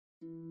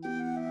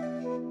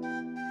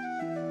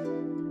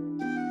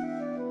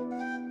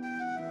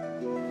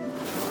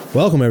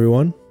Welcome,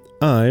 everyone.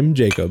 I'm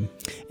Jacob.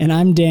 And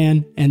I'm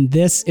Dan, and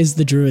this is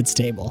the Druid's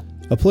Table.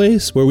 A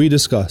place where we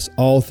discuss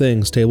all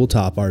things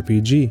tabletop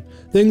RPG.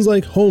 Things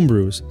like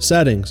homebrews,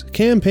 settings,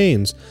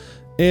 campaigns,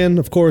 and,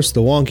 of course,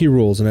 the wonky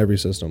rules in every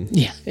system.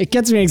 Yeah, it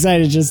gets me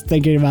excited just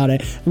thinking about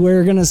it.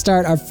 We're going to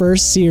start our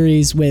first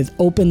series with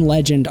Open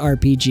Legend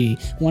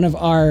RPG, one of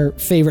our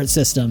favorite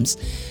systems.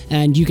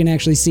 And you can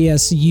actually see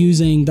us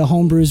using the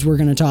homebrews we're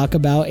going to talk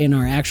about in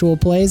our actual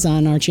plays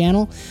on our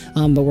channel.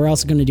 But we're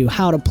also going to do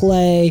how to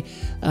play,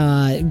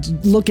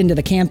 look into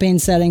the campaign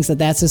settings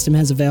that system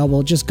has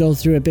available, just go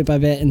through it bit by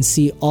bit and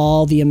see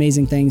all the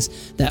amazing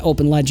things that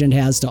Open Legend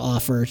has to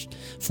offer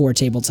for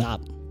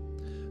tabletop.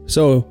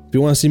 So, if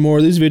you want to see more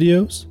of these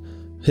videos,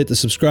 hit the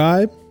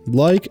subscribe,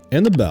 like,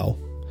 and the bell.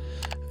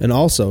 And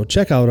also,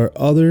 check out our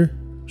other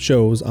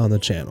shows on the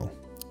channel.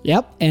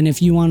 Yep, and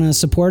if you want to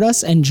support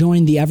us and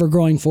join the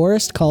ever-growing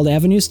forest called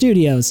Avenue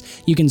Studios,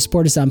 you can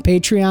support us on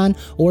Patreon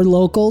or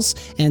Locals,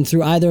 and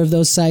through either of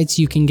those sites,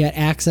 you can get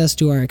access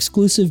to our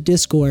exclusive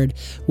Discord,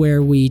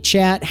 where we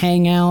chat,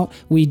 hang out,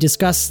 we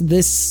discuss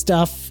this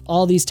stuff,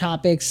 all these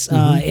topics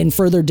in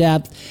further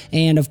depth,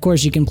 and of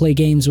course, you can play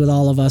games with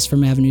all of us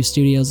from Avenue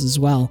Studios as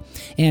well.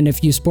 And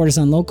if you support us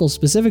on Locals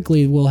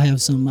specifically, we'll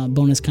have some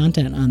bonus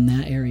content on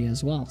that area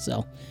as well,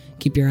 so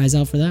keep your eyes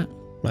out for that.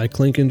 I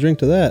clink and drink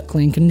to that.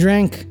 Clink and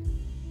drink.